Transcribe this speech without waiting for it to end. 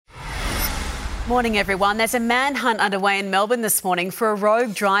Morning, everyone. There's a manhunt underway in Melbourne this morning for a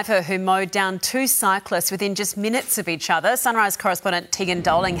rogue driver who mowed down two cyclists within just minutes of each other. Sunrise correspondent Tegan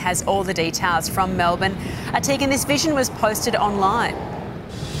Doling has all the details from Melbourne. Tegan, this vision was posted online.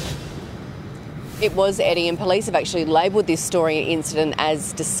 It was, Eddie, and police have actually labelled this story incident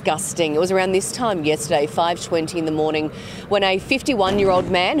as disgusting. It was around this time yesterday, 5:20 in the morning, when a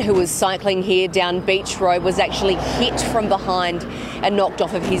 51-year-old man who was cycling here down Beach Road was actually hit from behind and knocked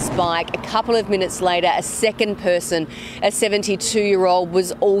off of his bike. A couple of minutes later, a second person, a 72-year-old,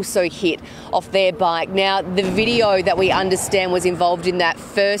 was also hit off their bike. Now, the video that we understand was involved in that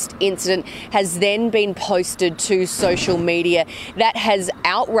first incident has then been posted to social media. That has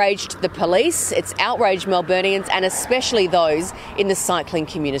outraged the police. It's outraged Melburnians and especially those in the cycling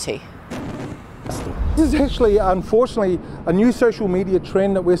community. This is actually, unfortunately, a new social media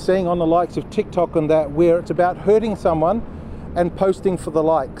trend that we're seeing on the likes of TikTok and that, where it's about hurting someone and posting for the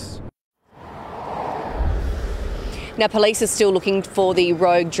likes. Now, police are still looking for the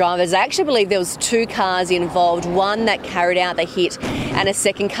rogue drivers. I actually believe there was two cars involved, one that carried out the hit and a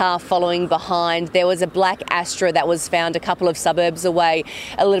second car following behind. There was a black Astra that was found a couple of suburbs away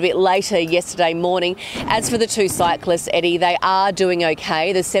a little bit later yesterday morning. As for the two cyclists, Eddie, they are doing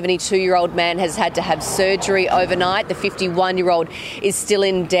okay. The 72-year-old man has had to have surgery overnight. The 51-year-old is still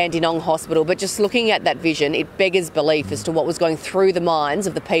in Dandenong Hospital. But just looking at that vision, it beggars belief as to what was going through the minds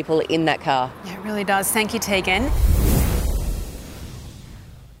of the people in that car. Yeah, it really does. Thank you, Tegan.